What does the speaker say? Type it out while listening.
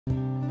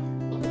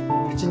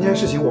今天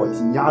事情我已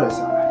经压了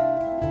下来，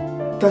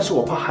但是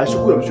我怕还是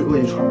会有人去恶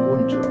意传播，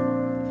你知道吗？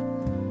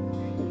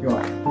用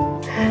来，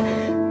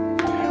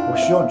我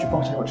需要你去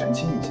帮小小澄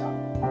清一下。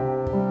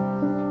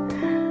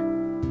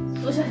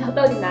苏小小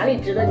到底哪里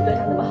值得你对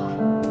她那么好？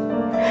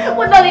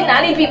我到底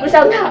哪里比不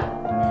上她？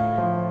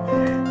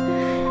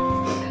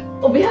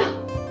我不要。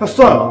那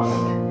算了，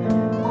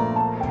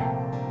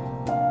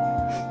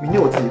明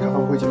天我自己开发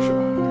布会解释吧。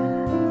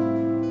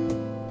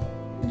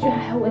你居然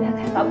还要为她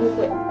开发布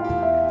会？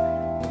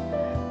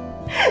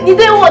你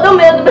对我都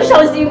没有那么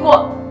上心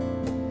过。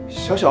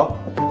小小，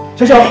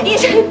小小，一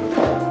晨。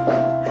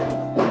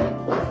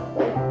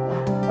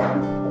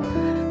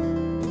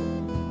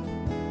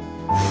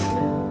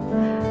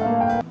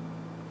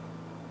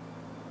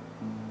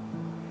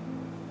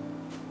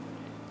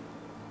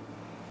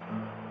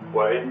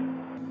喂。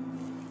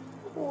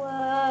喂。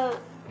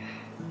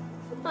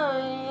哎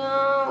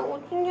呀，我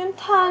今天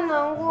太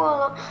难过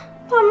了，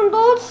他们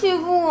都欺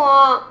负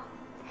我。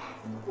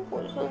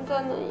我现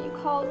在能依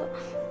靠的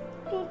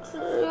就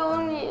只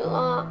有你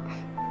了，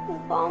你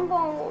帮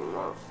帮我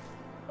嘛。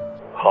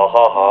好，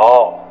好，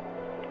好，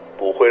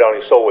不会让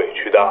你受委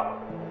屈的。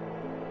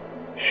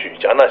许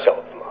家那小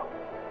子嘛，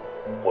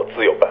我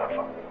自有办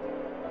法。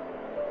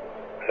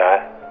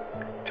来，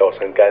叫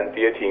声干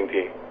爹听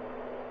听。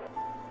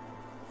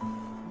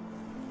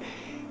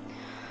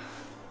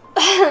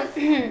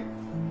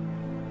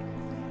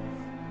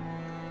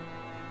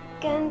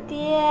干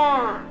爹。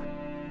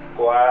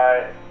乖，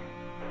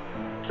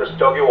这事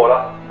交给我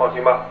了，放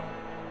心吧。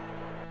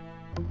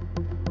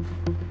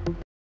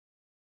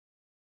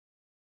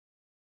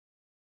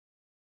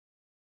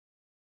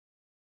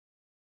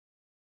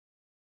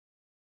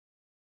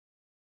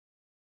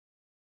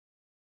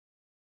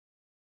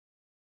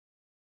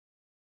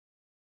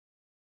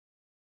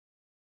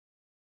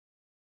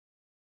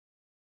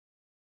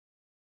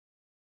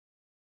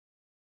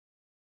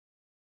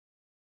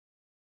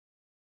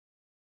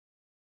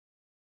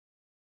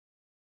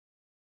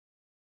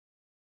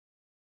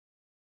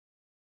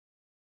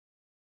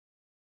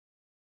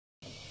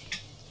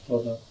豆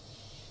豆，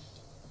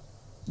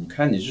你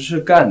看你这事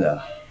干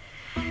的，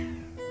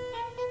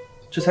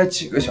这才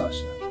几个小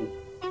时，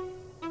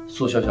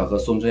苏小小和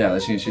宋真雅的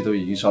信息都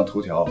已经上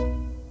头条，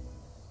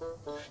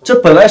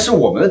这本来是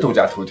我们的独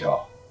家头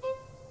条，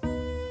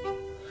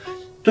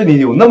对你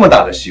有那么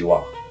大的希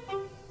望，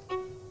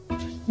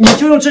你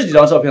就用这几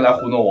张照片来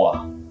糊弄我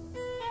啊？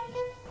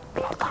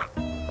老大，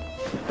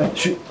哎，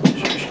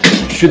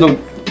徐总，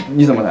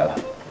你怎么来了？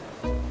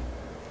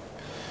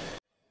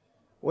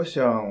我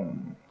想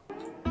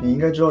你应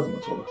该知道怎么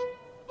做吧？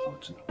我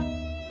知道。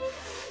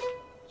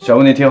小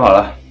问题听好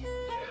了，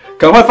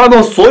赶快发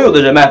动所有的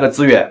人脉和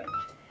资源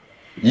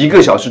，1个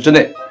小时之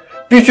内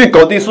必须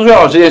搞定苏小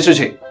小这件事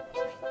情，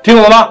听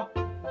懂了吗？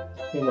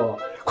听懂了。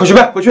快去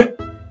办，快去！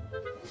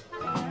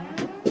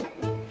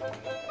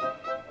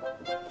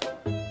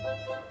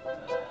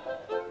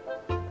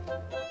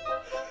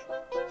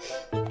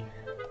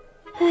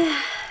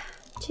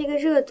这个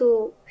热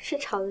度是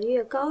炒得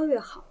越高越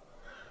好，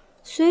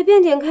随便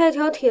点开一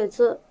条帖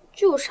子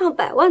就有上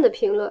百万的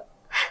评论。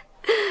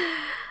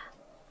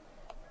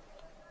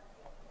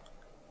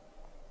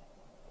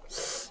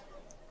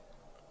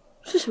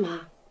是什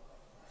么？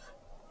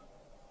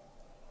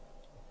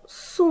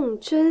宋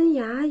真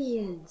雅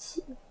演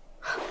技？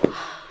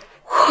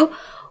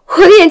我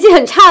的演技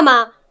很差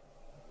吗？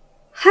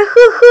还呵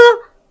呵。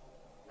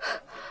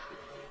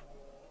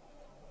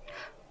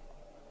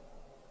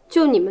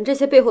就你们这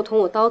些背后捅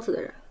我刀子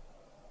的人，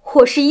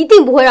我是一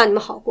定不会让你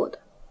们好过的。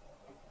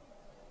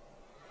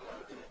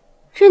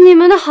是你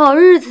们的好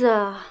日子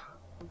啊！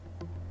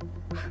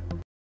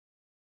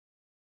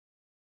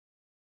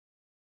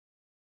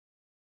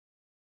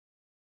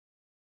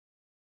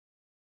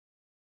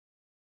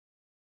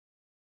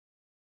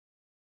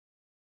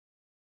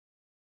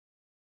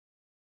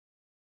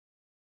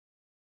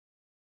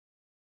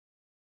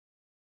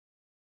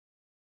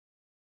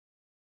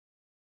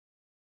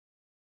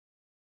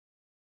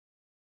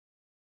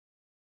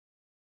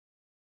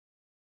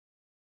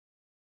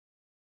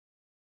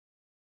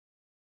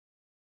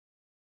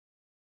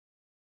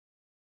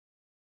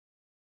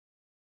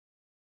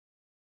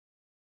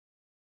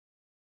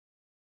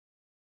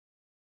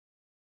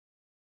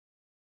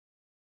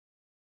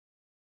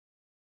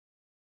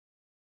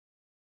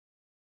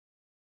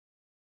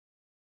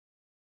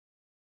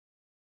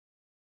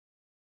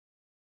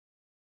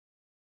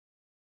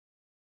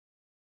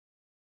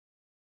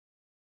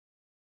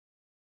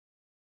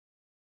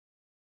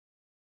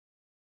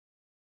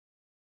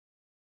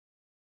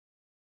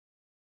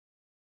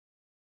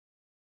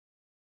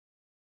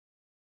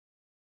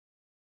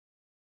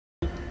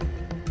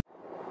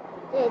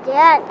姐姐，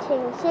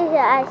请谢谢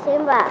爱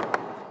心吧。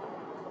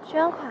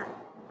捐款？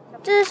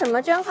这是什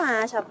么捐款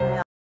啊，小朋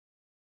友？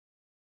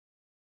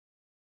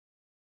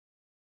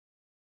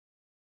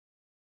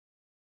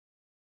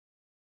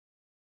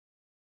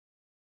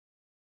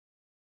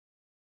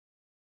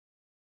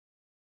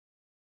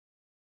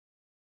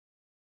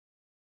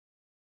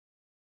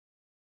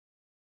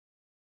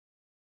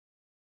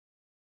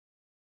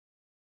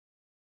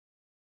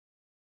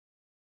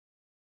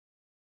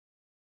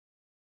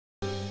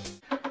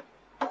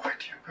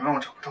天，别让我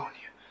找不到你。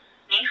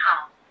您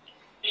好，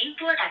您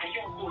拨打的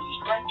用户已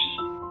关机。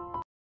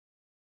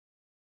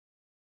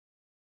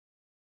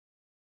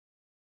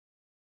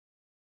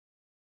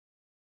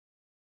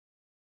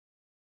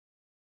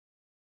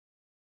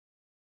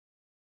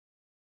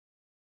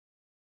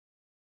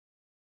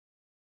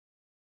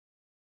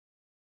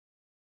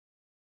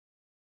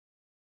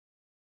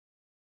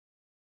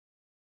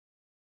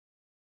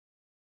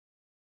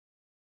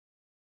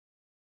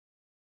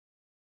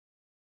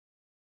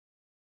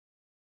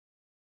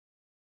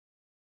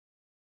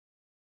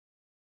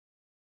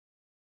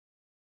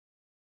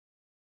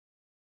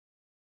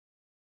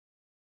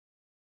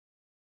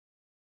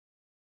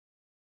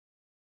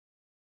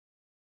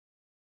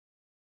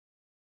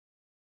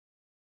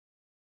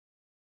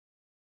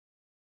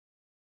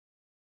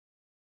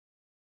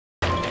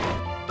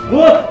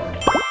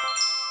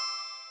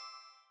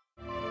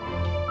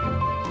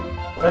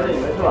小姐，你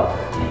没事吧？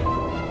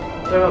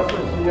要不要送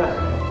你去医院？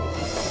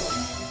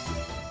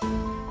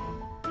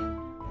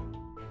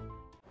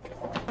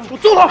我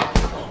揍他！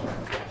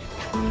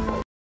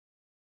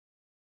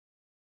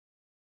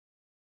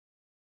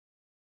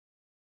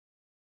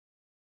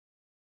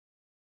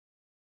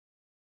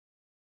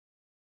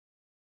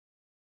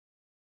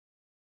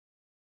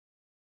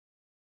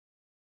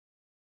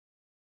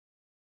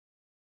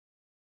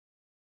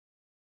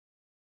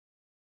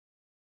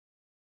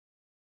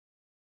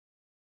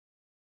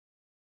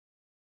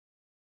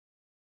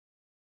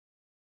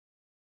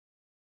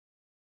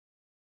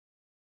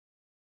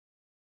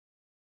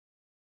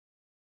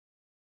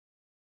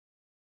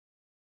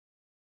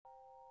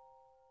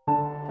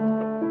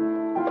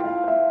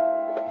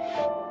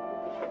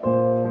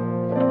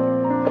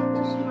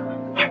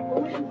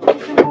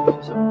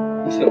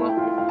你醒了？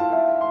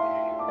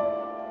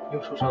你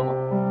又受伤了？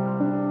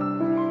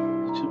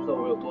你知不知道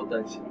我有多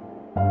担心？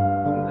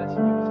很担心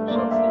你会像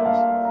上次一样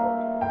醒了。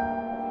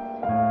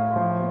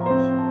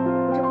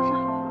这不是好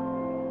好？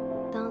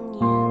当年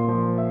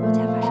我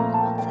家发生火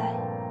灾，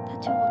他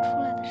救我出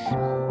来的时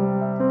候，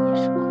也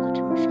是哭得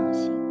这么伤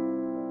心。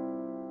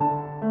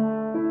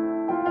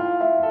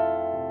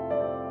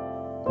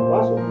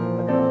把手。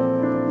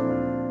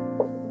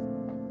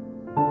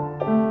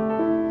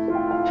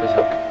小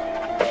小，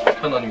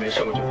看到你没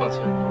事我就放弃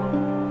很多了。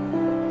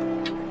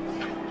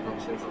那我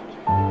先走了。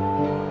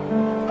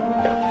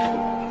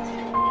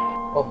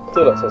哦，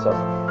对了，小小，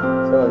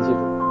千万记住，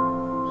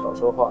少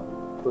说话，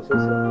多休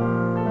息。